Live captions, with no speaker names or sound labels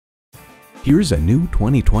Here's a new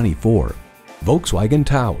 2024 Volkswagen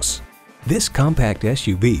Taos. This compact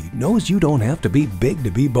SUV knows you don't have to be big to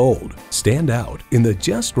be bold. Stand out in the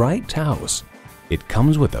just right Taos. It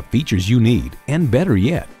comes with the features you need and, better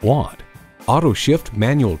yet, want. Auto shift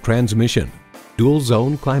manual transmission, dual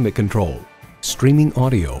zone climate control, streaming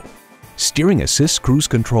audio, steering assist cruise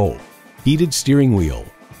control, heated steering wheel,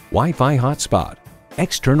 Wi-Fi hotspot,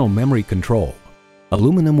 external memory control,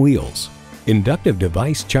 aluminum wheels, inductive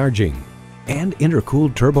device charging, and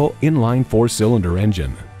intercooled turbo inline 4-cylinder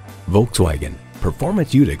engine. Volkswagen,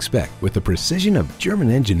 performance you'd expect with the precision of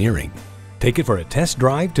German engineering. Take it for a test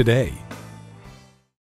drive today.